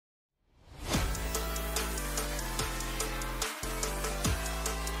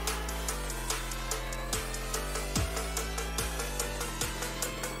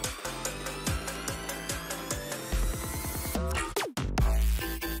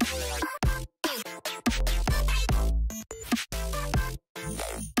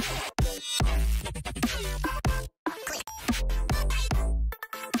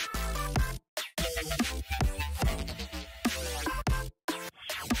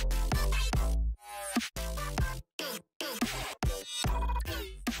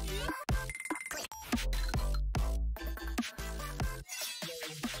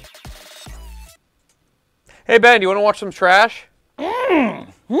Hey, Ben, do you want to watch some trash? That'd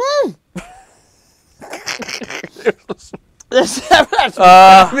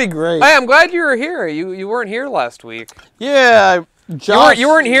be great. Hey, I'm glad you were here. You weren't here last week. Yeah, Josh. You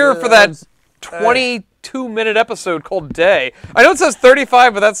weren't here for that 22-minute episode called Day. I know it says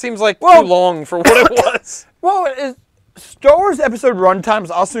 35, but that seems like too long for what it was. Well, Star Wars episode runtimes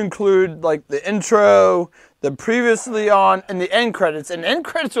also include like the intro, the previously on, and the end credits. And end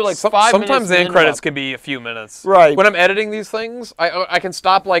credits are like 5 minutes. Sometimes the end credits can be a few minutes. Right. When I'm editing these things, I can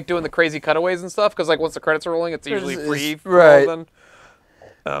stop like doing the crazy cutaways and stuff because like once the credits are rolling, it's usually free. Right.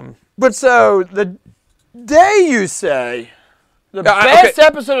 But so the day you say the best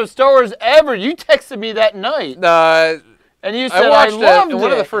episode of Star Wars ever, you texted me that night. And you said, I loved it. And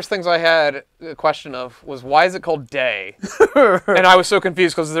one of the first things I had a question of was, why is it called Day? And I was so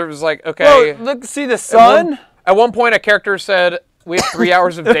confused because there was like, okay. Well, look, see the sun? At one point, a character said, we have 3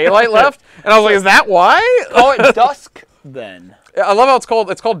 hours of daylight left. And I was like, is that why? Call it dusk then. I love how it's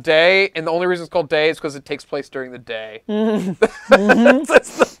called Day, and the only reason it's called Day is because it takes place during the day. The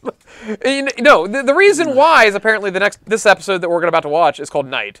reason why is apparently this episode that we're about to watch is called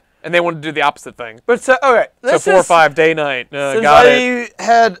Night, and they wanted to do the opposite thing. But so, okay, so 4 or 5 day night. Since I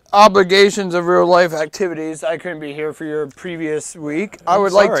had obligations of real life activities, I couldn't be here for your previous week. I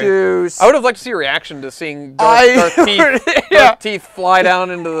would have liked to see your reaction to seeing Darth Teeth fly down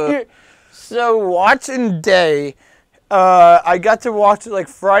into the. So watching Day. I got to watch it like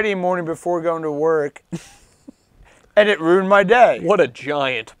Friday morning before going to work, and it ruined my day. What a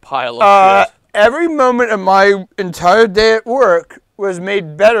giant pile of shit. Every moment of my entire day at work was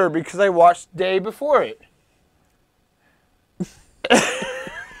made better because I watched Day before it.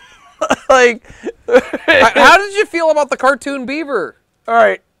 Like, how did you feel about the cartoon beaver? All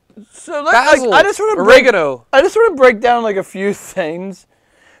right, so I just want to break down like a few things.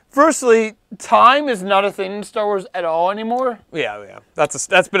 Firstly, time is not a thing in Star Wars at all anymore. Yeah. That's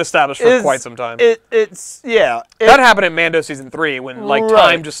been established for quite some time. That happened in Mando Season 3 when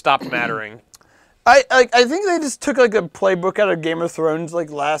time just stopped mattering. I think they just took like a playbook out of Game of Thrones like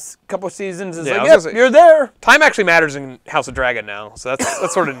last couple seasons. It's you're there. Time actually matters in House of Dragon now, so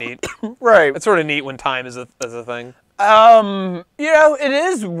that's sort of neat. Right. It's sort of neat when time is a thing. It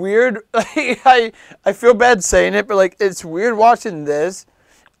is weird. I feel bad saying it, but like it's weird watching this.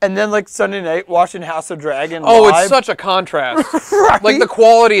 And then, like, Sunday night, watching House of Dragon live. It's such a contrast. Right? Like, the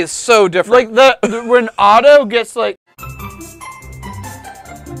quality is so different. Like, when Otto gets, like...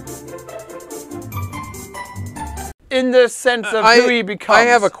 in the sense of who he becomes. I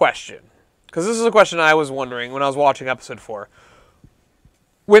have a question. Because this is a question I was wondering when I was watching episode 4.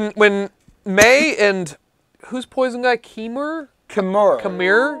 When May and... who's poison guy? Kimura,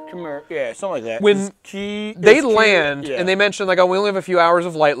 yeah, something like that. When they land and they mention like, oh, we only have a few hours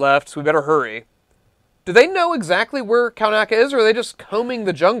of light left, so we better hurry. Do they know exactly where Kaunaka is, or are they just combing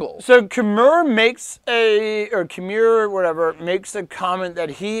the jungle? So Kimura makes a comment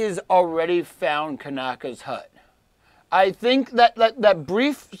that he has already found Kanaka's hut. I think that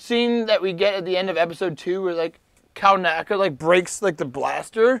brief scene that we get at the end of episode 2, where like Kaunaka like breaks like the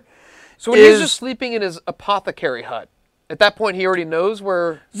blaster. So when he's just sleeping in his apothecary hut. At that point, he already knows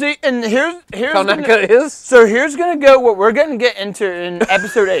where. See, and here's Kaunaka is. So here's gonna go what we're gonna get into in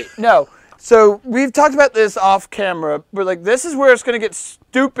episode 8. No, so we've talked about this off camera, but like this is where it's gonna get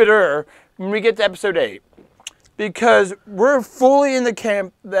stupider when we get to episode 8, because we're fully in the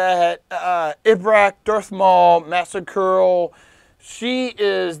camp that Ibrak, Darth Maul, Master Curl, she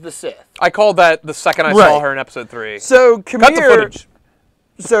is the Sith. I called that the second I saw her in episode 3. So Kimura, cut the footage.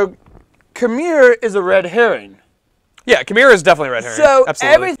 So Kimura is a red herring. Yeah, Kimura is definitely red herring. So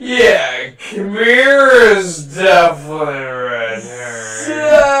absolutely. Kimura is definitely red herring.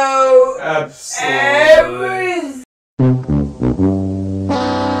 So absolutely.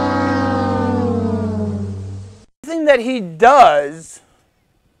 Everything that he does,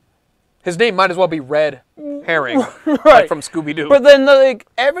 his name might as well be Red Herring, right? Like from Scooby-Doo. But then, like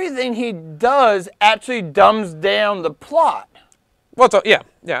everything he does actually dumbs down the plot. Well, yeah,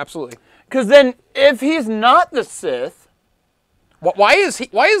 absolutely. Because then, if he's not the Sith, why is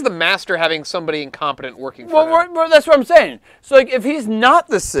the Master having somebody incompetent working for him? Well, that's what I'm saying. So, like, if he's not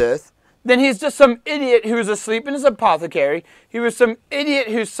the Sith, then he's just some idiot who's asleep in his apothecary. He was some idiot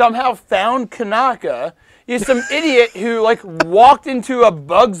who somehow found Kanaka. He's some idiot who, like, walked into a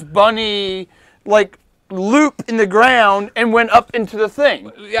Bugs Bunny, like, loop in the ground and went up into the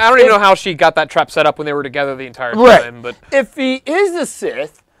thing. I don't even know how she got that trap set up when they were together the entire time. Right. But if he is the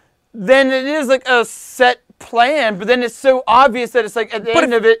Sith, then it is like a set plan, but then it's so obvious that it's like at the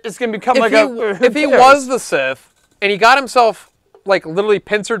end of it, it's going to become like if he was the Sith and he got himself like literally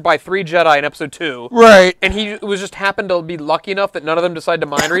pincered by 3 Jedi in episode 2. Right. And he was just happened to be lucky enough that none of them decided to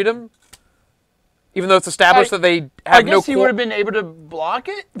mind read him. Even though it's established that they have no... I guess he would have been able to block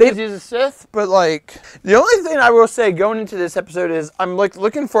it because he's a Sith. But, like, the only thing I will say going into this episode is I'm, like,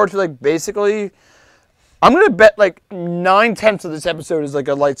 looking forward to, like, basically... I'm going to bet, like, 9/10 of this episode is, like,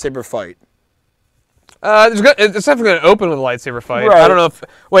 a lightsaber fight. It's definitely going to open with a lightsaber fight. Right. I don't know if...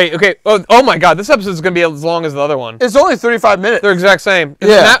 Wait, okay. Oh my god, this episode is going to be as long as the other one. It's only 35 minutes. They're exact same. Yeah.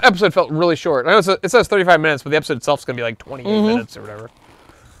 That episode felt really short. I know it says 35 minutes, but the episode itself is going to be like 28 minutes or whatever.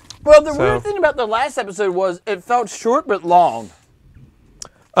 Well, the weird thing about the last episode was it felt short but long.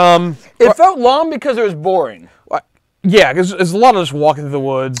 It felt long because it was boring. Yeah, because there's a lot of just walking through the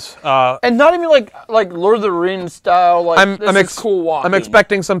woods. And not even like Lord of the Rings style, like this is cool walking. I'm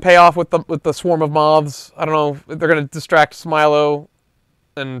expecting some payoff with the swarm of moths. I don't know if they're going to distract Smilo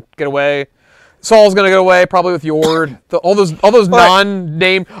and get away. Saul's going to get away, probably with Yord. All those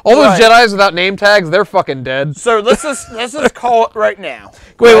non-name... All those Jedis without name tags, they're fucking dead. So let's just call it right now.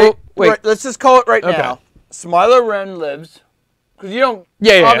 Wait. Let's just call it right now. Smilo Ren lives. Because you don't...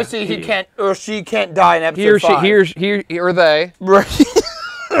 Yeah. Obviously, he can't... Or she can't die in episode 5. He or they. Right.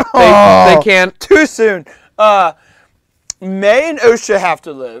 They can't. Too soon. May and Osha have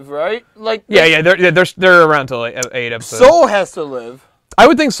to live, right? Like. Yeah. They're around till like 8 episodes. Soul has to live. I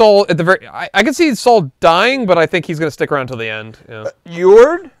would think Saul at the very... I could see Saul dying, but I think he's going to stick around till the end. Yeah.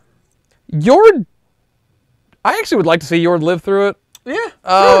 Yord? Yord... I actually would like to see Yord live through it. Yeah.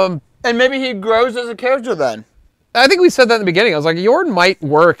 Sure. And maybe he grows as a character then. I think we said that in the beginning. I was like, Yord might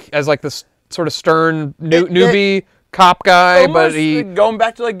work as like this sort of stern newbie cop guy, but he... Going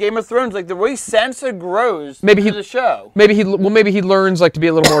back to like Game of Thrones, like the way Sansa grows through the show. Maybe he learns like to be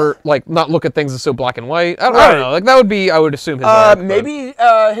a little more like not look at things as so black and white. I don't know. Like that would be, I would assume his arc, maybe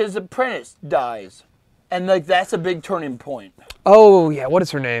his apprentice dies, and like that's a big turning point. Oh yeah, what is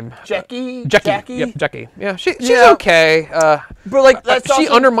her name? Jackie. Yep, Jackie. Yeah, she's okay. But like she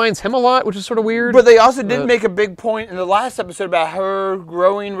undermines him a lot, which is sort of weird. But they also did make a big point in the last episode about her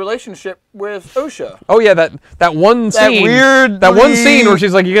growing relationship with Osha. Oh yeah, that one scene. That one scene where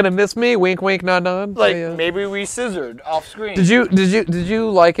she's like, "You gonna miss me?" Wink, wink, nod, nod. Like maybe we scissored off screen. Did you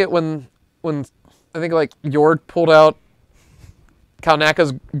like it when I think like Yord pulled out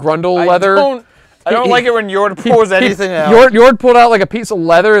Kalnaka's Grundle leather? I don't like it when Yord pulls anything out. Yord pulled out like a piece of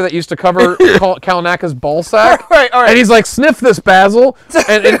leather that used to cover Kalnaka's ball sack. All right. And he's like, sniff this, Basil.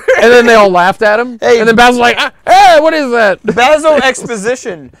 And then they all laughed at him. Hey, and then Basil's like, hey, what is that? Basil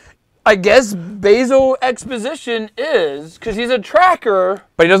exposition. I guess Basil exposition is, because he's a tracker.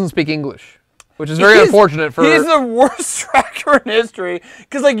 But he doesn't speak English. Which is very unfortunate for... He's the worst tracker in history.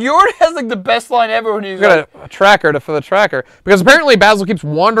 Because, like, Yord has, like, the best line ever when he's got a tracker for the tracker. Because apparently Basil keeps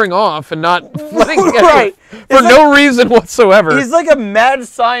wandering off and not letting for no reason whatsoever. He's like a mad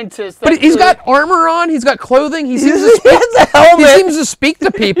scientist. But he's got armor on. He's got clothing. He seems to speak to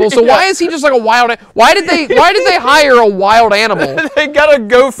people. So why is he just like a wild... Why did they hire a wild animal? They gotta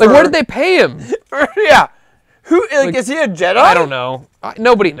go for... Like, what did they pay him? Yeah. Is he a Jedi? I don't know.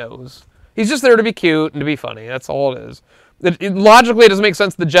 Nobody knows. He's just there to be cute and to be funny. That's all it is. Logically, it doesn't make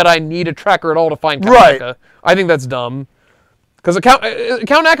sense the Jedi need a tracker at all to find Kalnaka. Right. I think that's dumb. Because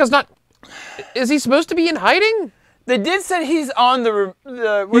Kalnaka's not... Is he supposed to be in hiding? They did say he's on the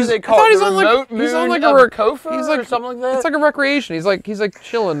what do they call it? The remote moon of Kofa or something like that? It's like a recreation. He's like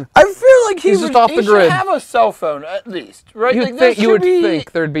chilling. I feel like he's just off the grid. He should have a cell phone at least, right? You would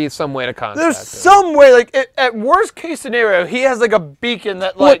think there'd be some way to contact him. There's some way, like at worst case scenario, he has like a beacon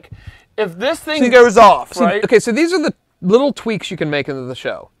that like... If this thing goes off, right? Okay, so these are the little tweaks you can make into the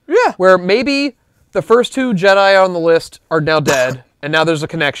show. Yeah. Where maybe the first 2 Jedi on the list are now dead, and now there's a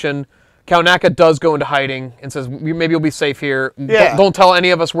connection. Kalnaka does go into hiding and says, maybe you'll be safe here. Yeah. Don't tell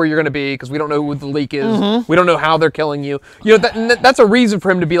any of us where you're going to be, because we don't know who the leak is. Mm-hmm. We don't know how they're killing you. You know, that's a reason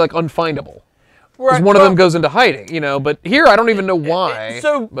for him to be, like, unfindable. Because one of them goes into hiding, you know. But here, I don't even know why.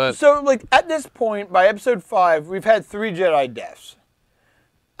 So, like, at this point, by episode 5, we've had 3 Jedi deaths.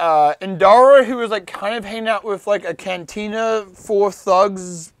 Indara, who was like kind of hanging out with like a cantina full of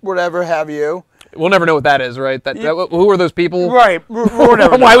thugs, whatever have you. We'll never know what that is, right? Who are those people? Right. We'll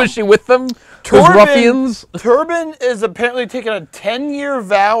never know. Why was she with them? Those ruffians? Turbin is apparently taking a 10-year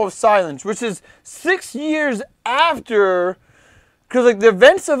vow of silence, which is 6 years after, because like the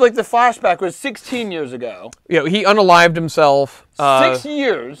events of like the flashback was 16 years ago. Yeah, he unalived himself. 6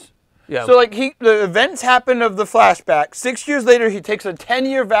 years. Yeah. So like the events happen of the flashback. 6 years later, he takes a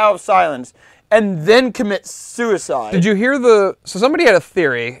 10-year vow of silence and then commits suicide. Did you hear so somebody had a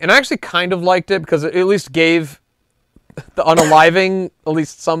theory, and I actually kind of liked it because it at least gave the unaliving at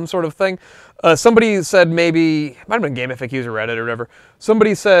least some sort of thing. Somebody said maybe, it might have been Game FAQs or Reddit or whatever.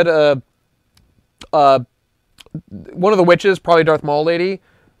 Somebody said one of the witches, probably Darth Maul lady,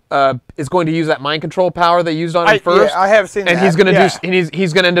 is going to use that mind control power they used on him first. Yeah, I have seen that. And he's going to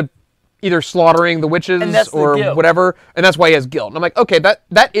he's going to end up either slaughtering the witches or whatever, and that's why he has guilt. And I'm like, okay,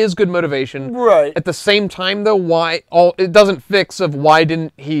 that is good motivation. Right. At the same time, though, it doesn't fix of why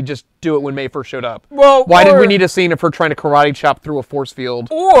didn't he just do it when May first showed up? Well, why did we need a scene of her trying to karate chop through a force field,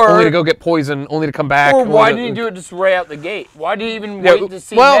 only to go get poison, only to come back? Or why did he do it just right out the gate? Why did he even wait to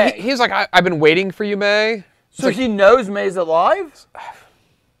see May? Well, he's like, I've been waiting for you, May. So he knows May's alive?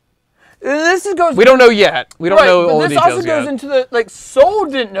 We don't know yet. We don't know all the details yet. This also goes into the, Soul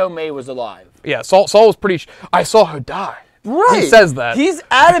didn't know May was alive. Yeah, Saul was pretty... I saw her die. Right. He says that. He's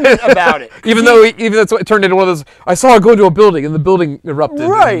adamant about it. even though it turned into one of those, I saw her go into a building and the building erupted.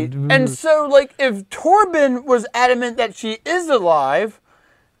 Right. And so, if Torben was adamant that she is alive...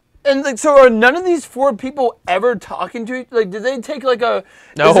 And so are none of these 4 people ever talking to each other? Did they take No.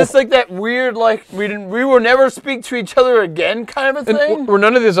 Is this that weird, we will never speak to each other again kind of a thing? Were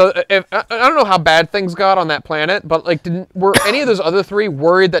none of these I don't know how bad things got on that planet, but were any of those other 3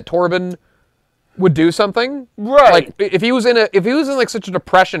 worried that Torben would do something? Right. If he was in such a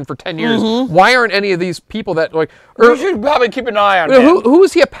depression for 10 years, why aren't any of these people that we should probably keep an eye on him. Who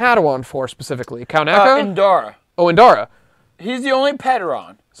was he a Padawan for specifically? Kaunaka? Indara. Oh, Indara. He's the only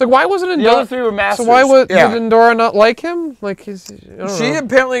Padawan. So why wasn't Indara? The other 3 were masters. So why did Indara not like him? She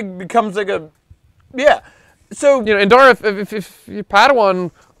apparently becomes So Indara, if Padawan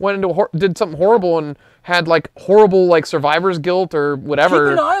went into did something horrible and had horrible survivor's guilt or whatever.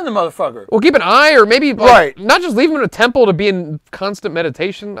 Keep an eye on the motherfucker. Well, keep an eye, or maybe not just leave him in a temple to be in constant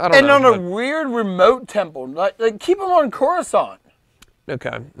meditation. I don't know. And on a weird remote temple, keep him on Coruscant.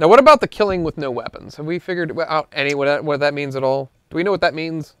 Okay. Now, what about the killing with no weapons? Have we figured out what that means at all? Do we know what that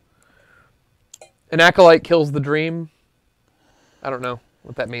means? An acolyte kills the dream? I don't know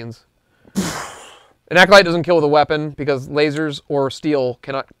what that means. An acolyte doesn't kill with a weapon because lasers or steel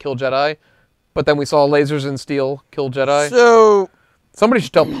cannot kill Jedi. But then we saw lasers and steel kill Jedi. So somebody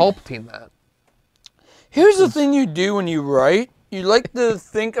should tell Palpatine that. Here's the thing you do when you write. You like to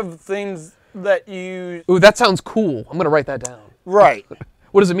think of things that you... Ooh, that sounds cool. I'm going to write that down. Right.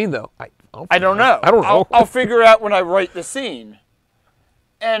 What does it mean, though? I don't know. I don't know. I'll figure out when I write the scene.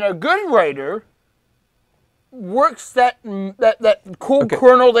 And a good writer works that cool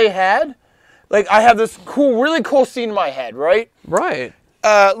kernel they had. I have this really cool scene in my head, right? Right.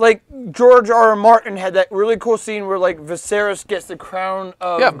 George R.R. Martin had that really cool scene where Viserys gets the crown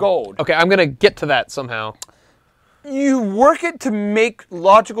of gold. Okay, I'm gonna get to that somehow. You work it to make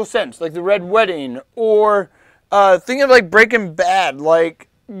logical sense, like the Red Wedding, or think of Breaking Bad,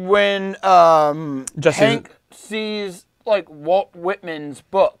 when Hank sees Walt Whitman's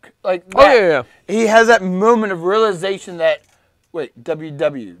book, he has that moment of realization that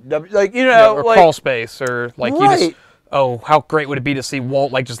WW, or crawl space, or right. You just, oh, how great would it be to see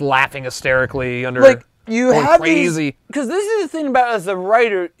Walt just laughing hysterically under you have crazy. Because this is the thing about as a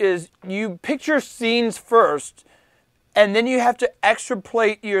writer is you picture scenes first, and then you have to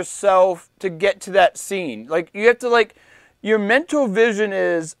extrapolate yourself to get to that scene. You have to your mental vision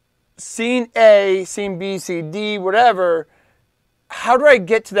is scene A, scene B, scene D, whatever. How do I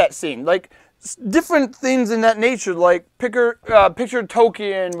get to that scene? Different things in that nature, picture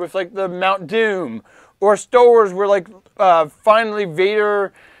Tolkien with the Mount Doom, or Star Wars where finally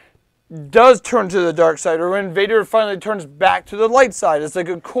Vader does turn to the dark side, or when Vader finally turns back to the light side. It's a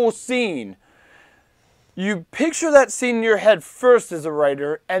cool scene. You picture that scene in your head first as a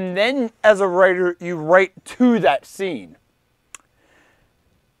writer, and then as a writer you write to that scene.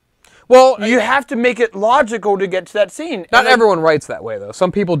 Well, you have to make it logical to get to that scene. Not everyone writes that way, though. Some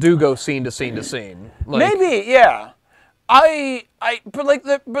people do go scene to scene to scene. Maybe, yeah. But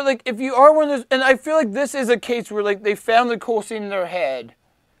if you are one of those, and I feel this is a case where they found the cool scene in their head.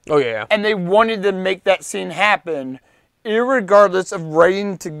 Oh yeah. And they wanted to make that scene happen, irregardless of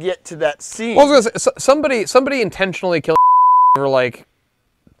writing to get to that scene. Well, I was gonna say, somebody intentionally killed for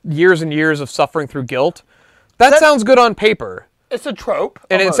years and years of suffering through guilt. That sounds good on paper. It's a trope.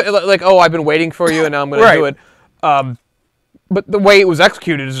 And almost. It's oh, I've been waiting for you, and now I'm going to do it. But the way it was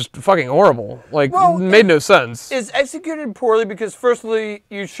executed is just fucking horrible. Made no sense. It's executed poorly because, firstly,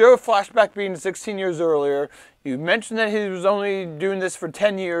 you show a flashback being 16 years earlier. You mentioned that he was only doing this for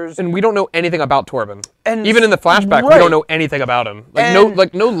 10 years. And we don't know anything about Torben. And even in the flashback, we don't know anything about him.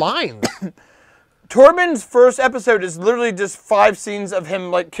 No lines. Torben's first episode is literally just 5 scenes of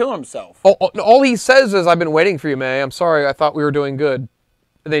him kill himself. All he says is, "I've been waiting for you, May. I'm sorry. I thought we were doing good."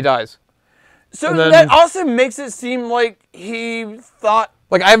 And then he dies. So that also makes it seem like he thought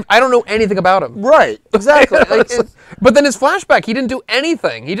Like, I don't know anything about him. Right, exactly. But then his flashback, he didn't do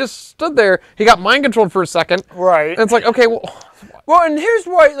anything. He just stood there. He got mind controlled for a second. Right. And it's like, okay, well... Well, and here's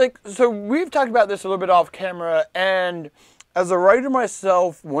why, like, so we've talked about this a little bit off camera, and as a writer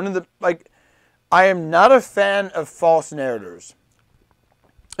myself, one of the, like, I am not a fan of false narrators.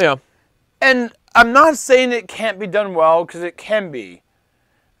 Yeah. And I'm not saying it can't be done well, because it can be.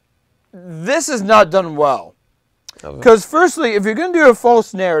 This is not done well. Because firstly, if you're going to do a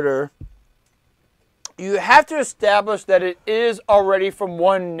false narrator, you have to establish that it is already from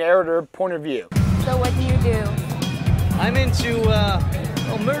one narrator point of view. So what do you do? I'm into,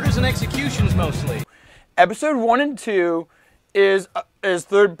 murders and executions mostly. Episode 1 and 2 is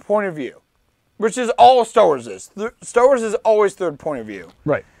third point of view, which is all Star Wars is. Star Wars is always third point of view.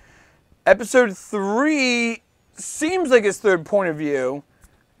 Right. Episode 3 seems like it's third point of view,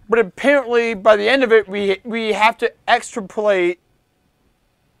 but apparently by the end of it, we have to extrapolate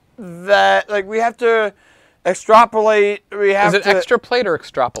that, like, we have to extrapolate. Is it extrapolate or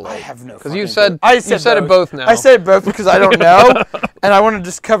extrapolate? I have no. Because you said it both now. I said both because I don't know, and I want to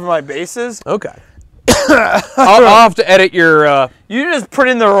just cover my bases. Okay. I'll have to edit your. You just put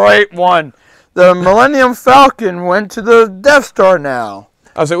in the right one. The Millennium Falcon went to the Death Star now.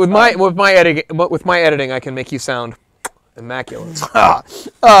 Oh, so with my editing, I can make you sound immaculate.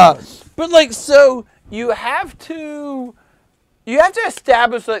 But like, so you have to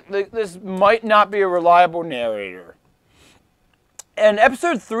establish that this might not be a reliable narrator. And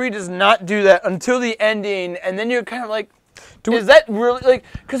episode 3 does not do that until the ending, and then you're kind of like, is that really, like,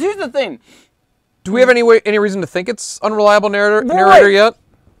 because here's the thing. Do we have any reason to think it's unreliable narrator yet?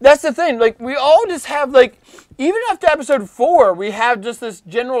 That's the thing. Like, we all just have, like, even after episode 4, we have just this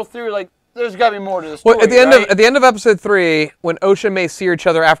general theory, like, there's got to be more to the story. Well, at the end of episode 3, when Osha and May see each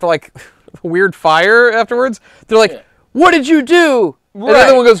other after, like, a weird fire afterwards, they're like, "What did you do?" Right. And the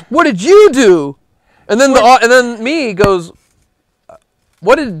other one goes, "What did you do?" And then then me goes,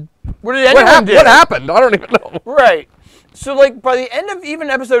 What happened? I don't even know. Right. So, like, by the end of even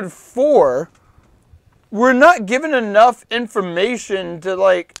episode 4, we're not given enough information to,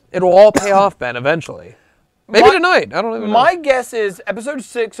 like... It'll all pay off, Ben, eventually. Maybe tonight. I don't even know. My guess is episode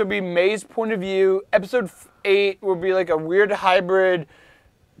 6 will be May's point of view. Episode 8 will be, like, a weird hybrid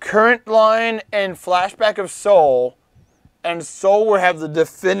current line and flashback of Soul. And Soul will have the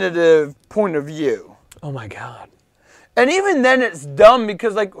definitive point of view. Oh, my God. And even then, it's dumb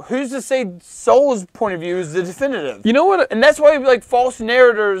because, like, who's to say Soul's point of view is the definitive? You know what? And that's why, like, false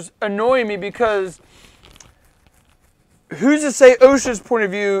narrators annoy me because who's to say Osha's point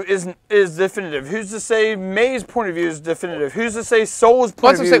of view is definitive? Who's to say May's point of view is definitive? Who's to say Soul's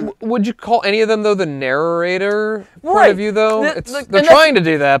point of view? Would you call any of them, though, the narrator point of view, though? They're trying to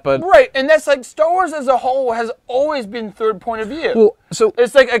do that, but... Right, and that's like Star Wars as a whole has always been third point of view. Well, so...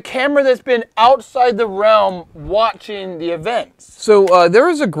 It's like a camera that's been outside the realm watching the events. So there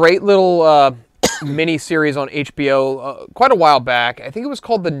was a great little mini-series on HBO quite a while back. I think it was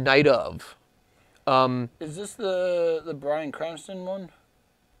called The Night Of. Is this the Bryan Cranston one?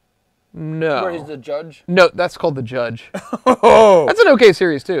 No. Where he's the judge? No, that's called The Judge. Oh. That's an okay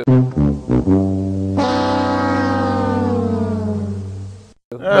series, too.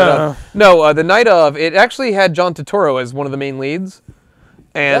 No, The Night Of, it actually had John Turturro as one of the main leads.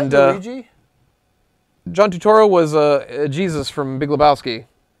 And Luigi? John Turturro was Jesus from Big Lebowski.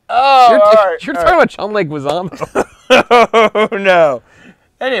 Oh, you're talking about John Leguizamo. Oh, no.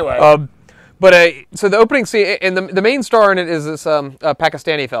 Anyway. So the opening scene, and the main star in it is this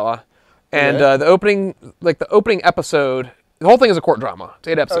Pakistani fella. And the opening episode, the whole thing is a court drama. It's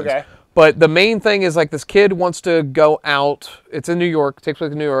 8 episodes. Okay. But the main thing is, like, this kid wants to go out. It's in New York. It takes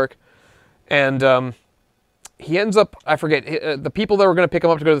place in New York. And he ends up, I forget, the people that were going to pick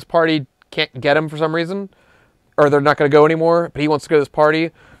him up to go to this party can't get him for some reason. Or they're not going to go anymore. But he wants to go to this party.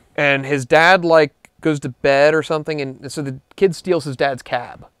 And his dad, like, goes to bed or something. And so the kid steals his dad's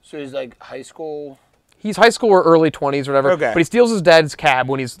cab. So he's, like, high school? He's high school or early 20s or whatever. Okay. But he steals his dad's cab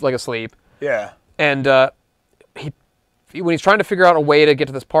when he's, like, asleep. Yeah. And when he's trying to figure out a way to get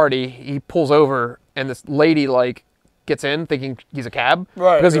to this party, he pulls over, and this lady, like, gets in thinking he's a cab.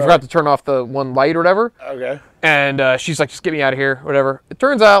 Right. Because he forgot to turn off the one light or whatever. Okay. And she's like, just get me out of here, whatever. It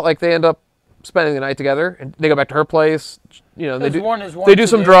turns out, like, they end up spending the night together, and they go back to her place. You know, they do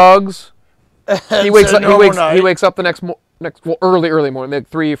some drugs. He wakes up the next early morning, like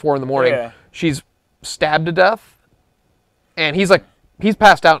 3 or 4 in the morning. Yeah. She's stabbed to death, and he's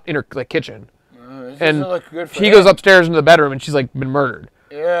passed out in her, like, kitchen. And he goes upstairs into the bedroom, and she's, like, been murdered.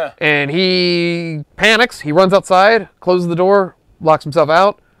 Yeah. And he panics. He runs outside, closes the door, locks himself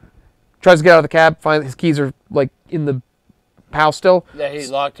out, tries to get out of the cab. Finally, his keys are, like, in the house still. Yeah, he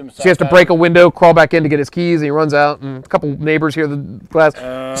locked himself. So he has to break a window, crawl back in to get his keys, and he runs out, and a couple neighbors hear the glass.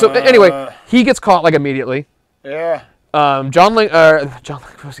 So anyway, he gets caught like immediately. Yeah. John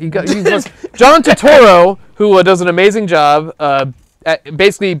Turturro, who does an amazing job,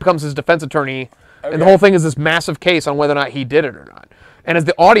 basically becomes his defense attorney, and the whole thing is this massive case on whether or not he did it or not. And as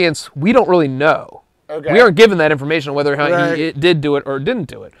the audience, we don't really know. Okay. We aren't given that information on whether or not he did do it or didn't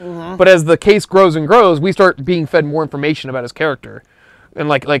do it. Mm-hmm. But as the case grows and grows, we start being fed more information about his character. And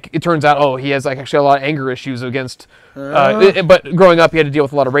like it turns out, he has like actually a lot of anger issues against. But growing up, he had to deal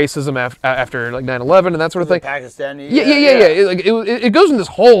with a lot of racism after like 9/11 and that sort of thing. Pakistani. Yeah. It goes into this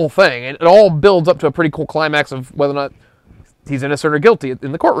whole thing, and it all builds up to a pretty cool climax of whether or not he's innocent or guilty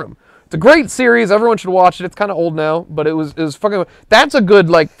in the courtroom. It's a great series. Everyone should watch it. It's kind of old now, but it was fucking. That's a good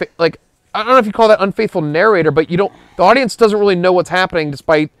like I don't know if you call that unfaithful narrator, but the audience doesn't really know what's happening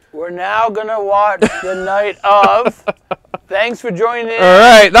despite. We're now gonna watch the night of. Thanks for joining in. All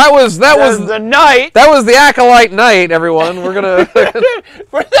right, that was the night. That was the Acolyte night, everyone. We're gonna.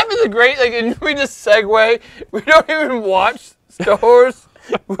 Wouldn't that be the great? Like, and we just segue. We don't even watch Star Wars.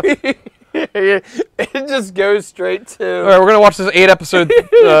 It just goes straight to. All right, we're gonna watch this 8-episode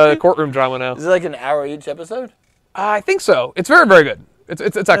courtroom drama now. Is it like an hour each episode? I think so. It's very, very good. It's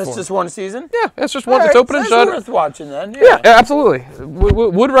excellent. It's just one season? Yeah, it's just one. Right, it's open and shut. It's worth watching then. Yeah, absolutely.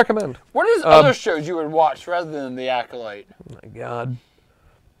 Would recommend. What is other shows you would watch rather than The Acolyte? Oh my God.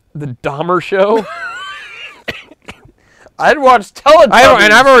 The Dahmer Show? I'd watch Teletubbies.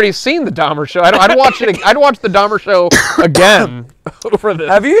 And I've already seen The Dahmer Show. I'd watch it. I'd watch The Dahmer Show again over this.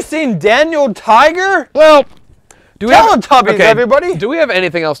 Have you seen Daniel Tiger? Well, Teletubbies, everybody. Do we have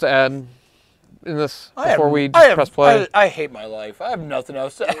anything else to add in this before we press play? I hate my life. I have nothing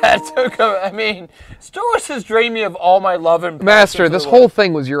else to add. I mean, Star Wars has drained me of all my love and passion. Master, this whole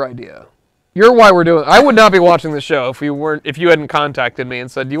thing was your idea. You're why we're doing it. I would not be watching the show if you hadn't contacted me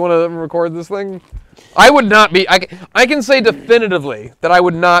and said, "Do you want to record this thing?" I would not be. I can say definitively that I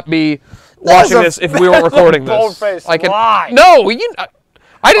would not be watching this if we weren't recording this. Bold-faced lie. No,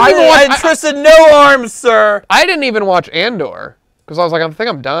 I didn't even watch. I twisted no arms, sir. I didn't even watch Andor because I was like, I think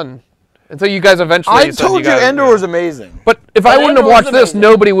I'm done. Until you guys eventually. I told you Andor was amazing. But if I wouldn't have watched this,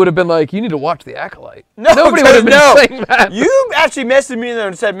 nobody would have been like, "You need to watch The Acolyte." Nobody would have been saying that. You actually messaged me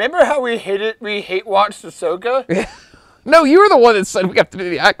and said, "Remember how we hate watched Ahsoka?" No, you were the one that said we have to do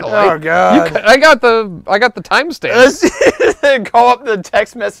The Acolyte. Oh God! I got the timestamp. Call up the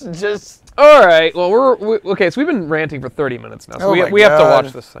text messages. All right. Well, okay. So we've been ranting for 30 minutes now. So we have to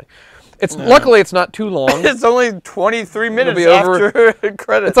watch this thing. Luckily, it's not too long. It's only 23 minutes after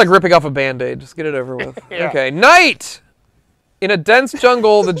credits. It's like ripping off a Band-Aid. Just get it over with. Yeah. Okay. Night! In a dense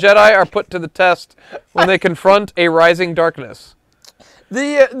jungle, the Jedi are put to the test when they confront a rising darkness.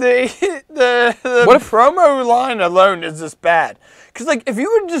 The promo line alone is just bad. Because, like, if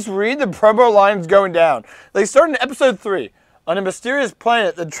you would just read the promo lines going down, like, starting in episode 3, on a mysterious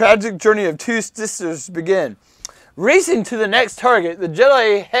planet, the tragic journey of two sisters begin. Racing to the next target, the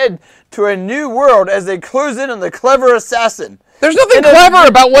Jedi head to a new world as they close in on the clever assassin. There's nothing clever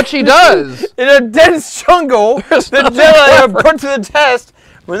about what she does. In a dense jungle, the Jedi are put to the test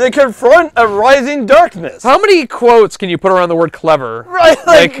when they confront a rising darkness. How many quotes can you put around the word clever? Right,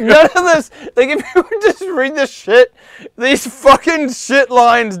 like none of this. Like if you would just read this shit, these fucking shit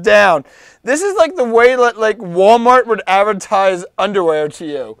lines down. This is like the way that like Walmart would advertise underwear to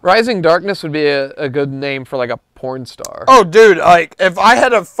you. Rising Darkness would be a good name for like a porn star. Oh, dude, like if I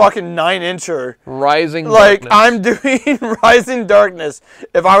had a fucking 9-incher. Rising Darkness. Like I'm doing Rising Darkness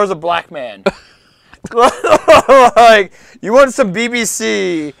if I was a black man. Like, you want some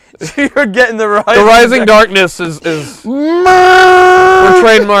BBC, you're getting the Rising The Rising Darkness is we're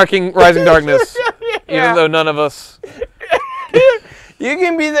trademarking Rising Darkness, even though none of us. You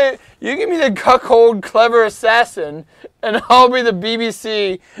can be the cuckold clever assassin, and I'll be the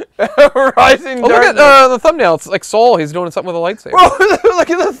BBC Rising Darkness. Look at the thumbnail. It's like Saul. He's doing something with a lightsaber. Bro, look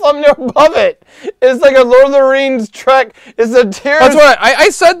at the thumbnail above it. It's like a Lord of the Rings trek. It's the tears. That's what I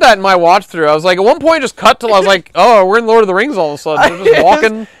said that in my watch through. I was like, at one point, just cut till I was like, oh, we're in Lord of the Rings all of a sudden. We're just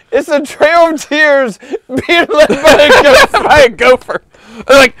walking. It's a trail of tears being led by a gopher.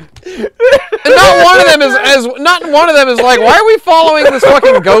 Like, and not one of them is like, why are we following this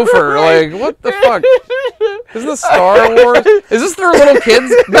fucking gopher? Like, what the fuck? Is this Star Wars? Is this for little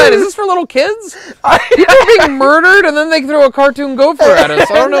kids? Ben, is this for little kids? People being murdered and then they throw a cartoon gopher at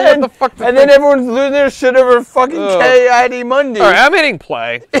us. I don't know what the fuck. And then everyone's losing their shit over fucking K.I.D. Mundi. All right, I'm hitting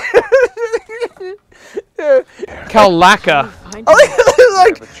play. Kalaka.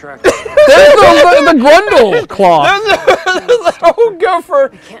 Like, there's the Grundle cloth. The whole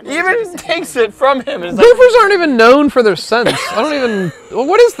gopher even takes it from him. Gophers aren't even known for their scents. I don't even...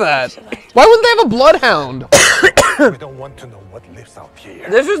 What is that? Why wouldn't they have a bloodhound? We don't want to know what lives out here.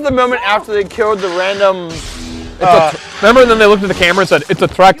 This was the moment after they killed the random... remember, and then they looked at the camera and said, it's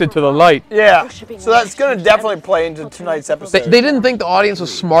attracted to the light. Yeah, so that's going to definitely play into tonight's episode. They didn't think the audience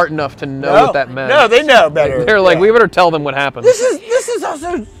was smart enough to know what that meant. No, they know better. They're like, we better tell them what happened. This is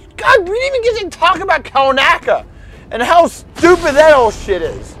also... God, we didn't even get to talk about Kalnaka and how stupid that whole shit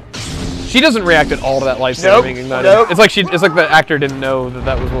is. She doesn't react at all to that lightsaber being ignited. Nope. It's like the actor didn't know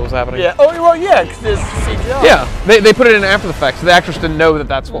that was what was happening. Yeah. Oh well, yeah, because it's CGI. Yeah, they put it in after the fact, so the actress didn't know that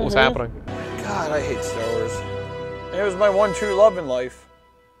that's what was happening. God, I hate Star Wars. It was my one true love in life.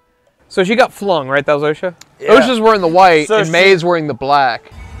 So she got flung, right? That was Osha. Yeah. Osha's wearing the white, and May's wearing the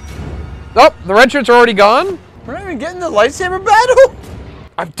black. Oh, the red shirts are already gone. We're not even getting the lightsaber battle.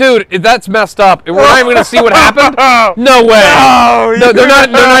 Dude, that's messed up. We're not even gonna see what happened. No way. No, they're not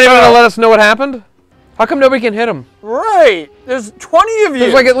even gonna let us know what happened. How come nobody can hit him? Right. There's 20 of you.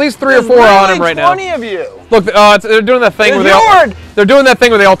 There's like at least 3 or 4 on him right now. 20 of you. Look, they're doing that thing they're doing that thing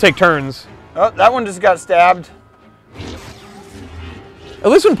where they all take turns. Oh, that one just got stabbed.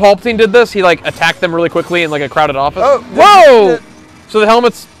 At least when Palpatine did this, he like attacked them really quickly in like a crowded office. Oh, whoa! So the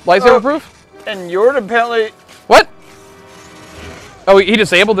helmet's lightsaber proof? And Yord apparently... What? Oh, he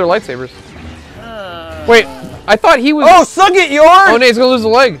disabled their lightsabers. Wait, I thought he was... Oh, suck it, Yord! Oh, no, he's gonna lose a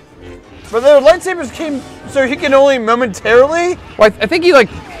leg. But their lightsabers came so he can only momentarily? Well, I think he like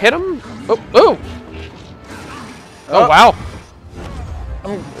hit him. Oh, wow.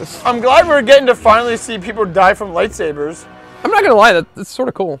 I'm glad we're getting to finally see people die from lightsabers. I'm not gonna lie, that's sort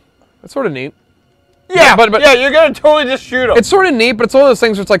of cool. That's sort of neat. Yeah, but you're gonna totally just shoot them. It's sort of neat, but it's one of those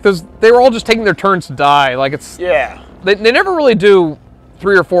things where it's like they were all just taking their turns to die. Like it's They never really do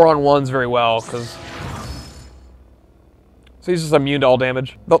 3 or 4 on ones very well because so he's just immune to all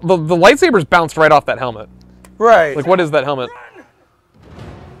damage. The lightsabers bounced right off that helmet. Right. Like what is that helmet?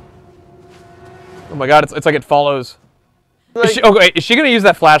 Oh my god, it's like it follows. Like, is she gonna use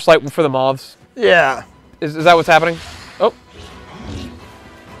that flashlight for the moths? Yeah. Is that what's happening? Oh.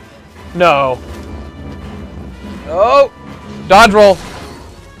 No. Oh. Dodge roll.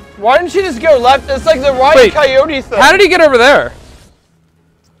 Why didn't she just go left? It's like the Ryan Coyote thing. How did he get over there?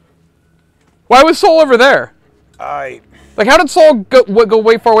 Why was Sol over there? Like, how did Sol go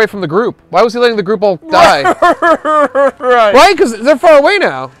way far away from the group? Why was he letting the group all die? Right, because they're far away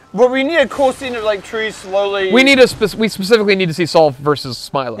now. But we need a cool scene of like trees slowly. We specifically need to see Sol versus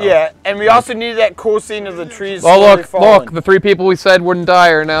Smilo. Yeah, and we also need that cool scene of the trees slowly falling. Look, the 3 people we said wouldn't die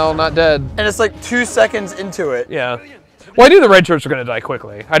are now not dead. And it's like 2 seconds into it. Yeah. Well, I knew the red shirts were going to die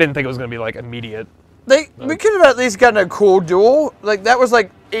quickly. I didn't think it was going to be like immediate. We could have at least gotten a cool duel. Like that was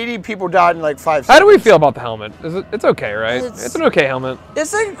like 80 people died in like 5 seconds. How do we feel about the helmet? It's okay, right? It's an okay helmet.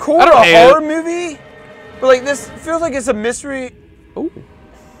 It's like cool in a horror movie, but like this feels like it's a mystery. Ooh.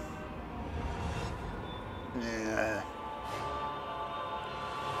 Yeah.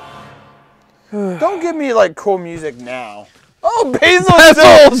 Don't give me like cool music now. Oh,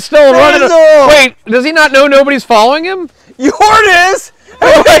 Basil's still running. Wait, does he not know nobody's following him? Yord is.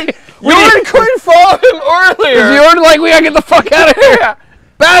 Wait, Yord couldn't follow him earlier. Is Yord like, we gotta get the fuck out of here?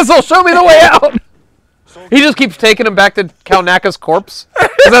 Basil, show me the way out. He just keeps taking him back to Kalnaka's corpse.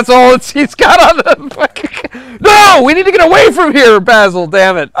 That's all he's got on him. No, we need to get away from here, Basil.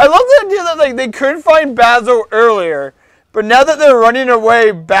 Damn it. I love the idea that like they couldn't find Basil earlier, but now that they're running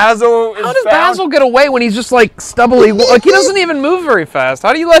away, Basil is How does Basil get away when he's just like stubbly? Like he doesn't even move very fast.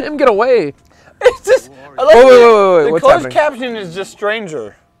 How do you let him get away? It's just. I like wait. The closed caption is just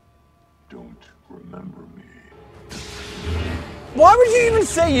stranger. Don't remember me. Why would you even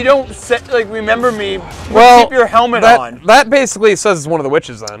say you don't remember me? Well, keep your helmet on. That basically says it's one of the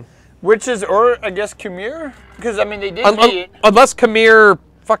witches then. Witches or I guess Khmer? Because I mean they did meet. Unless Khmer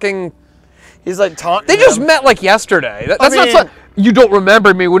fucking. He's like taunting. They just met like yesterday. That's not something. You don't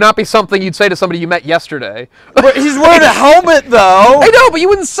remember me would not be something you'd say to somebody you met yesterday. But he's wearing a helmet though. I know, but you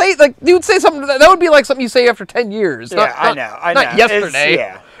wouldn't say you would say something that would be like something you say after 10 years. Yeah, I know. Not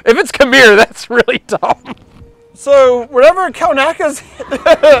yesterday. If it's Khmer, that's really dumb. So whatever Kalnaka's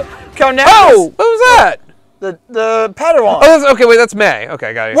Oh, what was that? The Padawan. Oh, okay. Wait, that's May.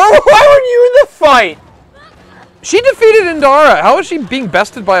 Okay, got it. Well, why weren't you in the fight? She defeated Indara. How is she being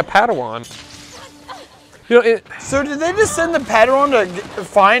bested by a Padawan? You know, so did they just send the Padawan to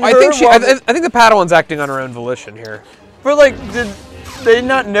find her? I think the Padawan's acting on her own volition here. But like, did they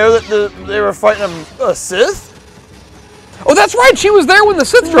not know that they were fighting a Sith? Oh, that's right. She was there when the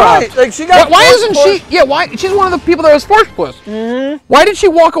Sith dropped. Right. Like she got. Why isn't she? Yeah. Why? She's one of the people that was force pushed. Why did she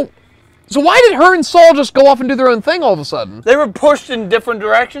walk? So why did her and Saul just go off and do their own thing all of a sudden? They were pushed in different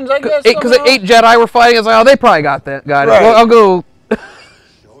directions, I guess. Because 8 Jedi were fighting. I was like, oh, they probably got it. Right. Well, I'll go.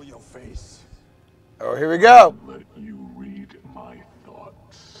 Show your face. Oh, here we go. Let you read my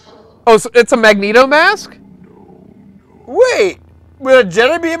thoughts. Oh, so it's a Magneto mask? Wait, would a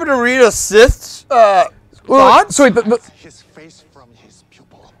Jedi be able to read a Sith's thoughts? So wait, His face from his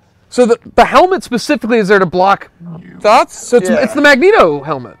pupil. so the helmet specifically is there to block thoughts? So it's the Magneto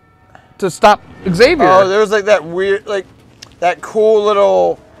helmet to stop Xavier. Oh, there was like that weird, like that cool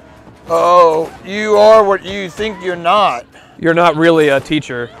little. Oh, you are what you think you're not. You're not really a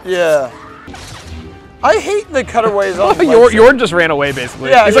teacher. Yeah. I hate the cutaways on. Yord just ran away basically.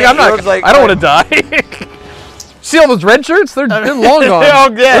 Yeah, he's like, I'm not. Like, I don't want to die. See all those red shirts? They're long gone. They're all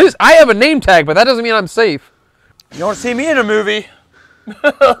dead. At least I have a name tag, but that doesn't mean I'm safe. You don't see me in a movie.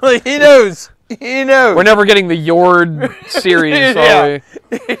 Like, he knows. He knows. We're never getting the Yord series, are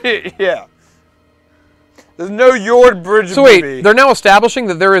we? Yeah. There's no Yord Bridge So movie. wait, they're now establishing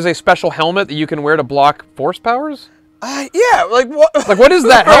that there is a special helmet that you can wear to block force powers? Yeah, like what? Like, what is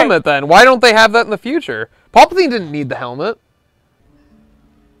that helmet then? Why don't they have that in the future? Palpatine didn't need the helmet.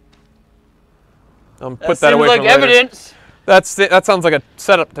 Put that away seems like for later. evidence. That sounds like a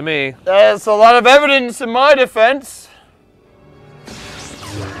setup to me. That's a lot of evidence in my defense.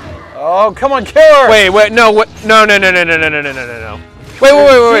 Oh, come on, kill her! Wait, no, what? No. Wait.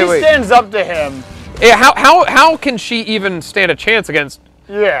 She stands up to him. Yeah, how can she even stand a chance against?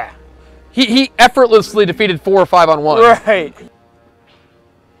 Yeah. He effortlessly defeated 4 or 5 on 1. Right.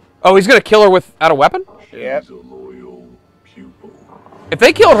 Oh, he's gonna kill her without a weapon? Yep. A loyal pupil. If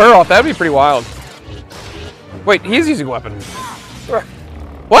they killed her off, that'd be pretty wild. Wait, he's using a weapon.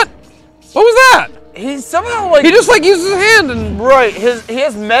 What? What was that? He's somehow like. He just like uses his hand and. Right. He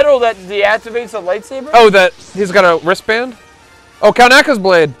has metal that deactivates the lightsaber. Oh, that he's got a wristband. Oh, Kaunaka's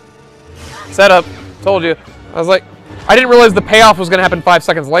blade. Set up. Told you. I was like, I didn't realize the payoff was gonna happen 5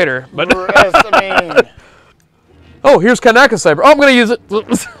 seconds later. But. Yes, I mean. Oh, here's Kaunaka's saber. Oh, I'm gonna use it.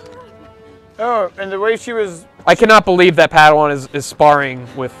 Oh, and the way she was. I cannot believe that Padawan is sparring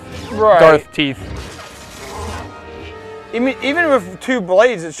with Darth Teeth. Even with 2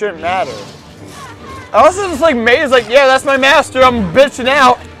 blades, it shouldn't matter. I also just like May's like, yeah, that's my master. I'm bitching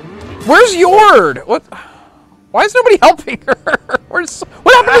out. Where's Yord? What? Why is nobody helping her? What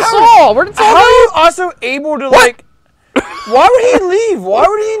happened to Saul? Where did Saul go? How are you also able to like? Why would he leave? Why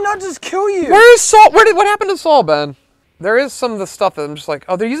would he not just kill you? Where is Saul? What happened to Saul, Ben? There is some of the stuff that I'm just like,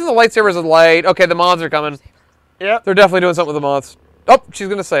 oh, they're using the lightsaber as a light. Okay, the moths are coming. Yep. They're definitely doing something with the moths. Oh, she's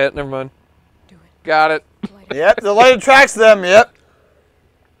gonna say it. Never mind. Do it. Got it. Yep, the light attracts them. Yep.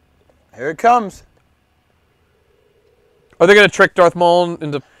 Here it comes. Are they gonna trick Darth Maul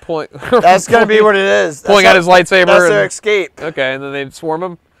into pulling? That's gonna be what it is. Pulling out his lightsaber. That's their escape. Okay, and then they swarm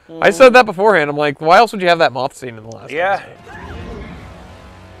him. I said that beforehand. I'm like, why else would you have that moth scene in the last? Yeah.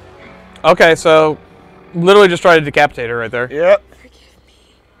 Okay, so literally just try to decapitate her right there. Yep.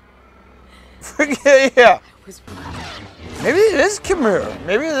 Yeah. Maybe it is Chimera.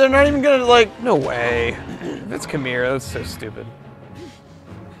 Maybe they're not even gonna like. No way. That's Chimera. That's so stupid.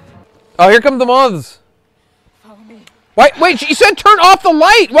 Oh, here come the moths. Follow me. Wait, she said turn off the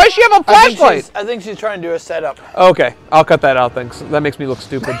light. Why does she have a flashlight? I think she's trying to do a setup. Okay, I'll cut that out then, 'cause that makes me look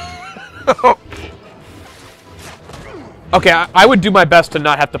stupid. Okay, I would do my best to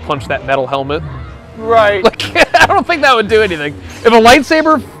not have to punch that metal helmet. Right. Like, I don't think that would do anything. If a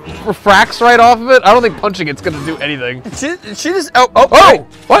lightsaber refracts right off of it, I don't think punching it's gonna do anything. She just. Oh!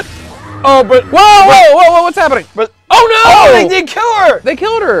 What? Oh, but. Whoa! What's happening? But. Oh no! Oh, they did kill her! They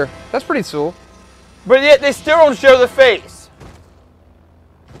killed her. That's pretty cool. But yet they still don't show the face.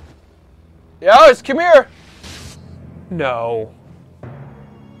 Yeah, it's Chimera. No.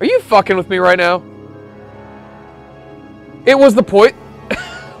 Are you fucking with me right now? It was the point.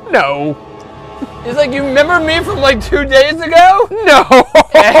 No. He's like, you remember me from like 2 days ago? No.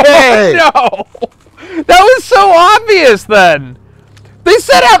 Hey. No. That was so obvious then. They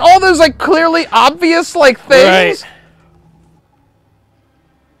set out all those like clearly obvious like things. Right.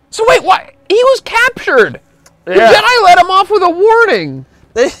 So wait, why? He was captured. Yeah. The Jedi let him off with a warning.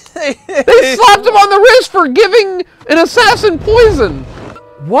 They slapped him on the wrist for giving an assassin poison.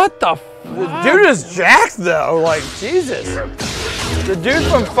 What the fuck? Dude is jacked though, like Jesus. The dude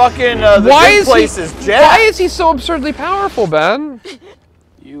from fucking the Good Place is jacked. Why is he so absurdly powerful, Ben?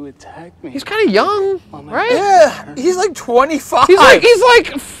 You attacked me. He's kind of young, right? Yeah, he's like 25. He's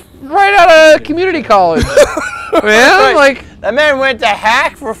like right out of community college. Man, like That man went to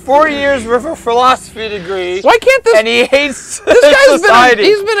hack for 4 years with a philosophy degree. Why can't this... And he hates this guy's society.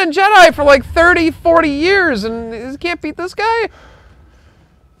 He's been a Jedi for like 30, 40 years, and he can't beat this guy?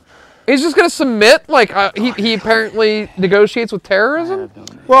 He's just gonna submit? Like, he apparently negotiates with terrorism?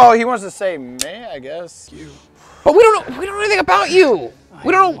 Well, he wants to say, man, I guess. But we don't know anything about you.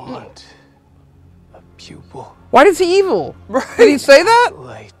 We don't know... want a pupil. Why is he evil? Right. Did he say that?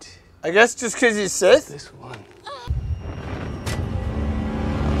 Light. I guess just because he's Sith? This one.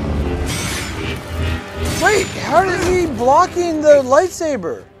 Wait, how is he blocking the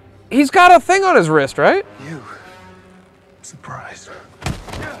lightsaber? He's got a thing on his wrist, right? You. Surprise.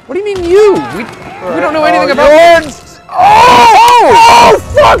 What do you mean you? We don't know anything about you. Oh,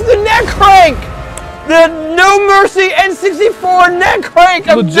 fuck the neck crank! The No Mercy N64 neck crank!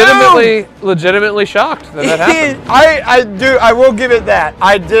 Legitimately shocked that happened. I will give it that.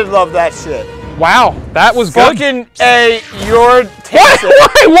 I did love that shit. Wow, that was good. Fucking your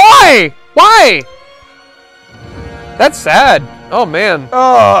Why? That's sad. Oh man.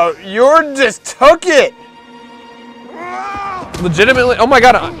 Oh, you just took it. Legitimately. Oh my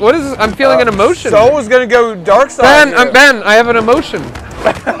god. What is this? I'm feeling an emotion. Soul was gonna go dark side. Ben, I have an emotion.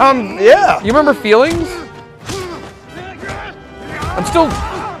 Yeah. You remember feelings? I'm still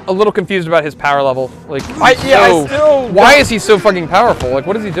a little confused about his power level. Like, why is he so fucking powerful? Like,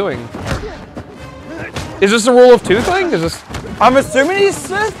 what is he doing? Is this a rule of two thing? Is this? I'm assuming he's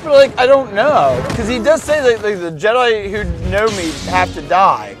Sith, but like I don't know, because he does say that like the Jedi who know me have to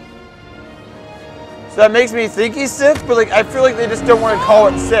die. So that makes me think he's Sith, but like I feel like they just don't want to call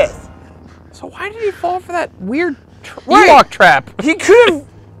it Sith. So why did he fall for that weird Ewok trap? He could have.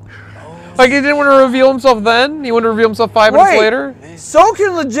 Like he didn't want to reveal himself then? He wanted to reveal himself 5 minutes later? Soul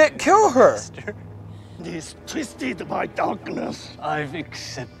can legit kill her. This twisted by darkness. I've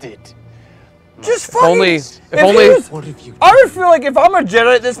accepted. Just fucking. What have you done? I would feel like if I'm a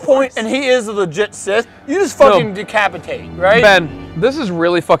Jedi at this point and he is a legit Sith, you just fucking decapitate, right? Ben, this is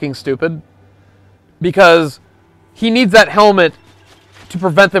really fucking stupid. Because he needs that helmet to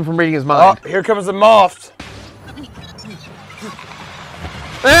prevent them from reading his mind. Oh, here comes the moth.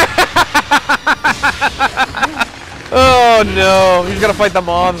 Oh no, he's gonna fight the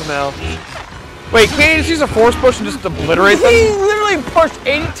moths now. Wait, can't he just use a force push and just obliterate them? He literally pushed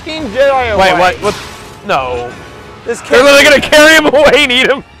 18 Jedi away. Wait, what? No. They're literally gonna carry him away and eat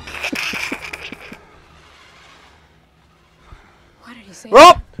him. What did he say?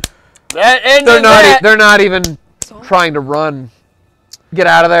 Well, that ended they're not even trying to run. Get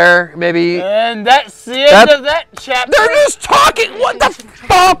out of there, maybe. And that's the end of that chapter. They're just talking. What the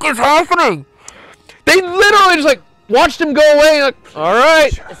fuck is happening? They literally just like watched him go away. Like, all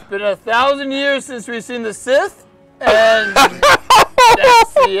right. It's been 1,000 years since we've seen the Sith, and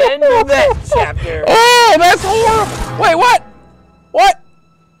that's the end of that chapter. Oh, that's horrible. Wait, what? What?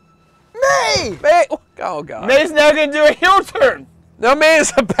 May. Oh god. May's now gonna do a heel turn. No, May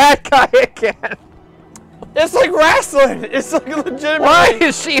is a bad guy again. It's like wrestling. It's like legitimately. Why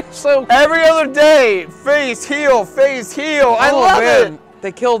is she so? Every other day, face heel, face heel. I love it.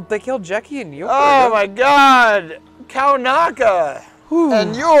 They killed Jackie and York. Oh my god, Kaunaka.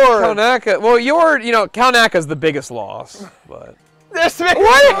 And Kaunaka. Well, Kaunaka's the biggest loss, but. This makes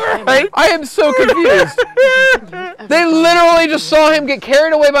right? I am so confused. They literally just saw him get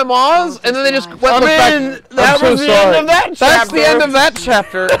carried away by moths, and then they just went back. That was the end of that chapter. That's the end of that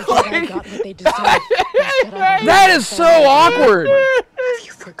chapter. That is so awkward.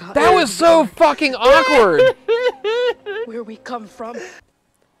 That was so fucking awkward. Where we come from.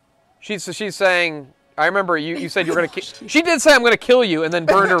 She's saying. I remember you said you were gonna. She did say I'm gonna kill you, and then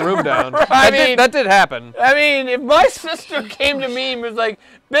burned her room down. That did happen. I mean, if my sister came to me and was like,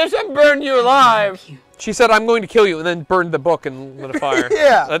 "Bitch, I'm burning you alive," she said I'm going to kill you, and then burned the book and lit a fire.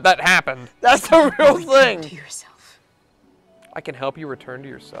 Yeah, that happened. That's the real thing. To yourself. I can help you return to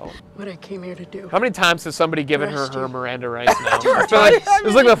yourself. What I came here to do. How many times has somebody given her Miranda rights now? I feel like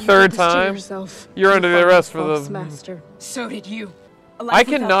it's like the third time. You're under the arrest for the master. So did you. I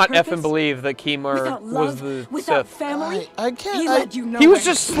cannot effing believe that Kimar was the without Sith. family. I can't. He led you nowhere. He was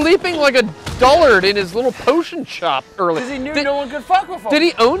just sleeping like a dullard in his little potion shop earlier. Because he knew no one could fuck with him. Did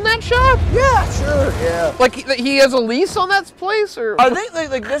he own that shop? Yeah, sure. Yeah. Like he has a lease on that place, or? I think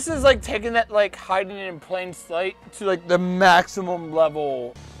like this is like taking that like hiding it in plain sight to like the maximum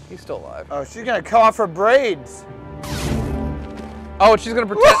level. He's still alive. Oh, she's gonna cut off her braids. Oh, and she's gonna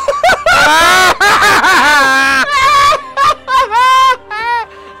pretend.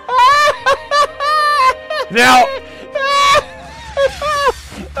 Now,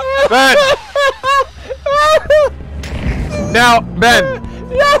 Ben. Now, Ben.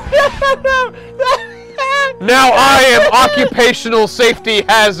 Now I am Occupational Safety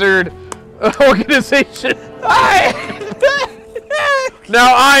Hazard Organization.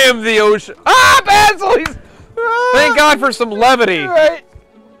 Now I am the ocean. Ah, Basil! Thank God for some levity. Right.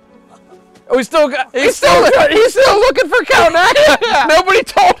 Oh, he's still looking for Count Naka. Nobody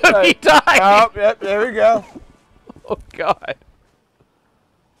told him he died. Oh, yep, there we go. Oh God.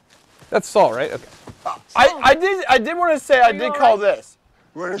 That's Saul, right? Okay. I did want to say I did call this.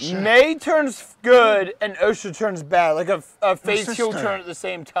 May turns good and OSHA turns bad, like a face heal turn at the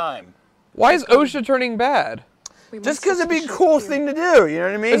same time. Why is OSHA turning bad? Just because it'd be a cool thing to do, you know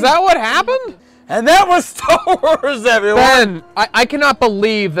what I mean? Is that what happened? And that was Star Wars, everyone. Ben, I cannot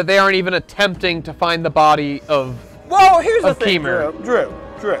believe that they aren't even attempting to find the body of Well, here's the thing, Keemer. Drew.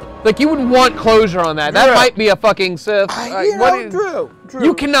 Like, you would want closure on that. That might be a fucking Sith. Drew.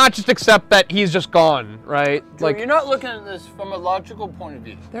 You cannot just accept that he's just gone, right? Drew, like, you're not looking at this from a logical point of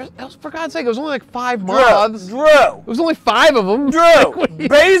view. For God's sake, it was only like 5 moths. Drew. It was only 5 of them. Drew.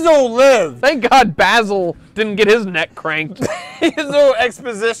 Basil lived. Thank God Basil didn't get his neck cranked. Basil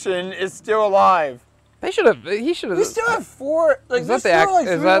Exposition is still alive. He should have. We still have 4. Like, there's still like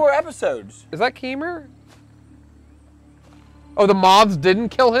 3 more episodes. Is that Keemer? Oh, the moths didn't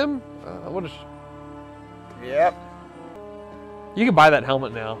kill him? What is? Yep. You can buy that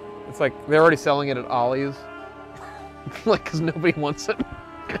helmet now. It's like they're already selling it at Ollie's. Like, because nobody wants it.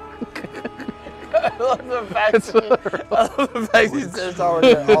 I love the fact he says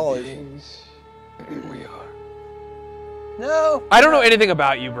already at Ollie's. Here we are. No. I don't know anything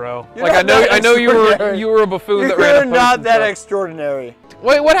about you, bro. Like, I know you were a buffoon that ran a post. You're not that extraordinary.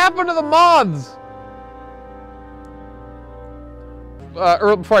 Wait, what happened to the moths?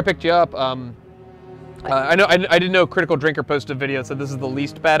 Before I picked you up, I didn't know Critical Drinker posted a video that said this is the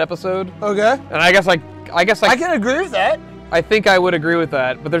least bad episode. Okay. And I guess I can agree with that. I think I would agree with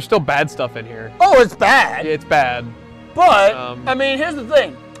that, but there's still bad stuff in here. Oh, it's bad. Yeah, it's bad. But I mean, here's the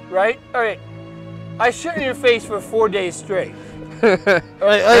thing, right? All right, I shit in your face for 4 days straight. Right, and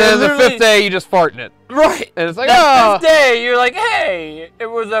then the 5th day, you just fart in it. Right. And it's like, that 5th day, you're like, hey, it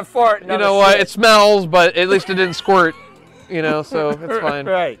was a fart. You know what? It smells, but at least it didn't squirt. You know, so it's fine.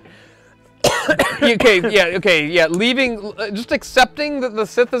 Right. Okay, leaving, just accepting that the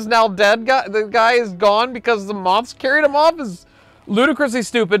Sith is now dead, the guy is gone because the moths carried him off is ludicrously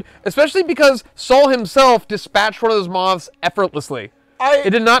stupid, especially because Saul himself dispatched one of those moths effortlessly.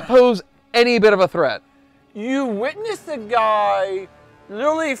 It did not pose any bit of a threat. You witnessed the guy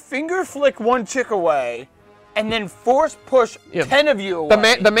literally finger flick one chick away and then force push 10 of you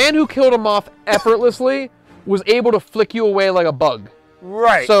away. The man who killed a moth effortlessly was able to flick you away like a bug.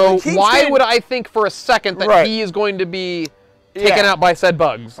 Right. So why would I think for a second that he is going to be taken out by said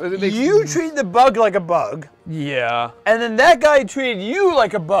bugs? You treat the bug like a bug. Yeah. And then that guy treated you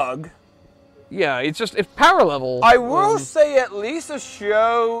like a bug. Yeah, it's power level. I will say at least the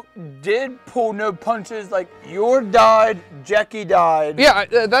show did pull no punches, like Yor died, Jackie died. Yeah,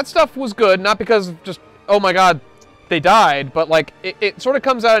 that stuff was good, not because of just, oh my God, they died, but like it sort of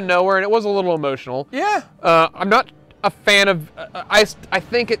comes out of nowhere and it was a little emotional. Yeah. I'm not a fan of, I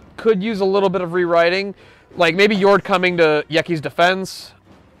think it could use a little bit of rewriting, like maybe Yord coming to Yeki's defense,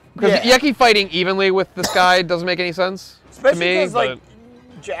 because Yeki fighting evenly with this guy doesn't make any sense. Especially because like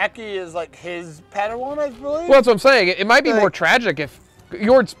Jackie is like his Padawan, I believe. Well, that's what I'm saying. It might be more tragic if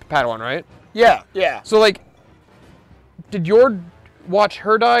Yord's Padawan, right? Yeah, yeah. So like, did Yord watch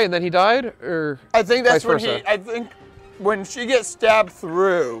her die and then he died, or I think that's when versa? I think when she gets stabbed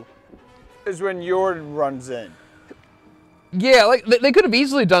through is when Yord runs in. Yeah, like they could have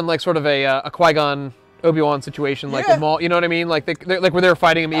easily done like sort of a Qui-Gon Obi-Wan situation, like with Maul. You know what I mean? Like like where they were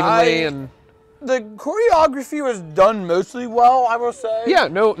fighting him evenly and. The choreography was done mostly well, I will say. Yeah,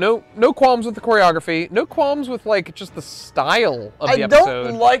 no qualms with the choreography. No qualms with like just the style of the episode. I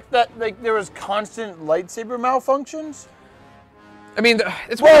don't like that like there was constant lightsaber malfunctions. I mean,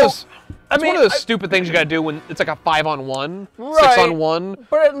 it's one of those. One of those stupid things you gotta do when it's like a 5-on-1, 6-on-1.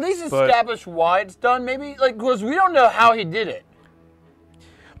 But at least establish why it's done. Maybe like because we don't know how he did it.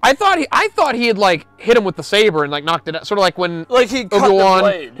 I thought he had like hit him with the saber and like knocked it out, sort of like when he cut the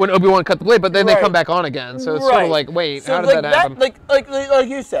blade. When Obi-Wan cut the blade, but then they come back on again. So it's sort of like, wait, how did that happen? Like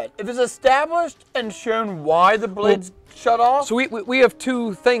you said, if it's established and shown why the blade's shut off. So we have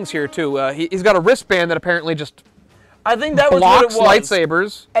two things here too. He's got a wristband that apparently just I think that was what it was.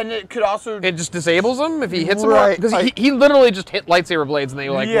 Lightsabers, and it could also it just disables him if he hits them because he literally just hit lightsaber blades and they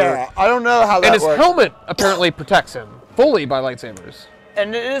were like I don't know how that and his works. Helmet apparently protects him fully by lightsabers.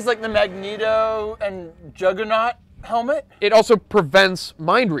 And it is like the Magneto and Juggernaut helmet. It also prevents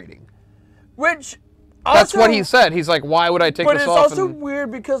mind reading. Which also, that's what he said. He's like, why would I take this off? But it's also weird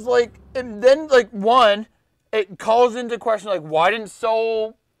because like, and then like one, it calls into question, like, why didn't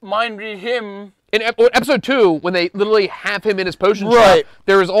Soul mind read him? In episode 2, when they literally have him in his potion shop,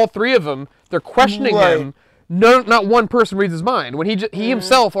 there is all 3 of them. They're questioning him. No, not one person reads his mind. When he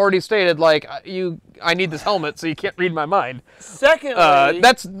himself already stated, like, I need this helmet, so you can't read my mind. Secondly,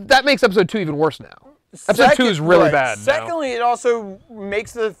 that makes episode 2 even worse now. Episode 2 is really bad. Secondly, it also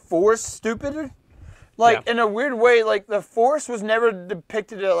makes the Force stupider. Like, in a weird way, like, the Force was never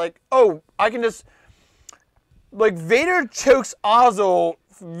depicted as, like, oh, I can just... Like, Vader chokes Ozzel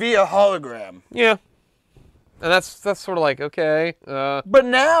via hologram. Yeah. And that's sort of like, okay. But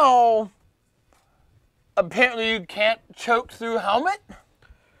now, apparently you can't choke through helmet?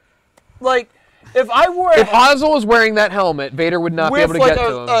 Like, if I wore If Ozzel was wearing that helmet, Vader would not be able to get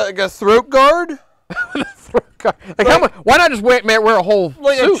to him. Like a throat guard? Like, why not just wear a whole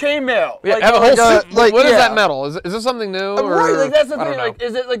like suit? A chainmail? Yeah, have a whole suit. What is that metal? Is this something new? Right, like that's the thing. Like,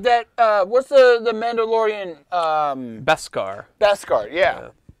 is it like that? What's the Mandalorian? Beskar. Beskar, yeah.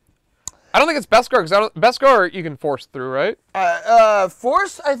 I don't think it's Beskar because Beskar you can force through, right?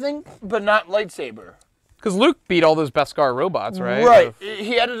 Force, I think, but not lightsaber. Because Luke beat all those Beskar robots, right? Right.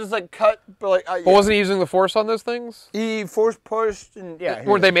 He had to just like cut, but like. But wasn't he using the Force on those things? He Force pushed and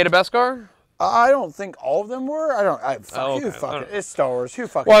Weren't they made of Beskar? I don't think all of them were. Who fucking? It's Star Wars. Who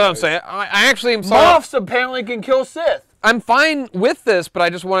fucking? Well, knows? I'm saying, I actually am sorry. Moths apparently can kill Sith. I'm fine with this, but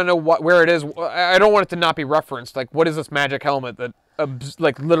I just want to know where it is. I don't want it to not be referenced. Like, what is this magic helmet that,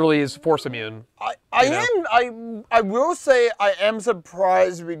 like, literally is Force immune? I will say I am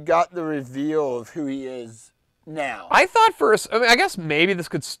surprised we got the reveal of who he is now. I thought first. I mean, I guess maybe this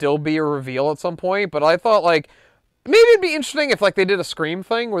could still be a reveal at some point, but I thought like. Maybe it'd be interesting if like they did a Scream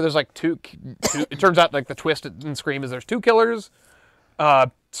thing where there's like two it turns out like the twist in Scream is there's 2 killers. So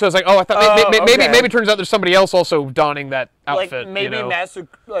it's like, oh, I thought maybe it turns out there's somebody else also donning that outfit. Like maybe Master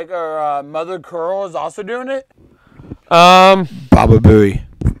Mother Curl is also doing it. Baba Booey.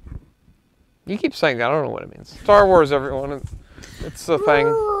 You keep saying that. I don't know what it means. Star Wars, everyone. It's a thing.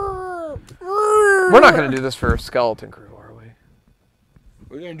 We're not gonna do this for Skeleton Crew.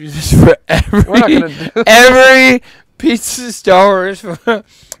 We're going to do this for every piece of Star Wars. I'm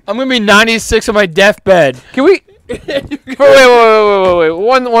going to be 96 on my deathbed. Can we... Wait.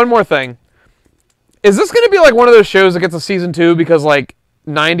 One more thing. Is this going to be like one of those shows that gets a season 2 because like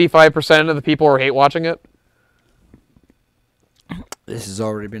 95% of the people are hate watching it? This has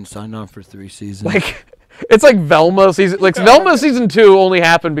already been signed on for 3 seasons. Like... It's like Velma season. Like Velma season 2 only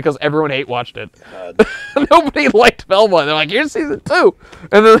happened because everyone hate watched it. Nobody liked Velma. And they're like, "Here's season 2,"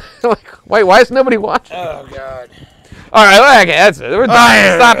 and then they're like, "Wait, why is nobody watching?" Oh God! All right, okay, that's it. We're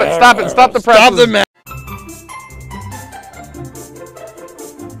done. Stop it! Stop the press. Stop the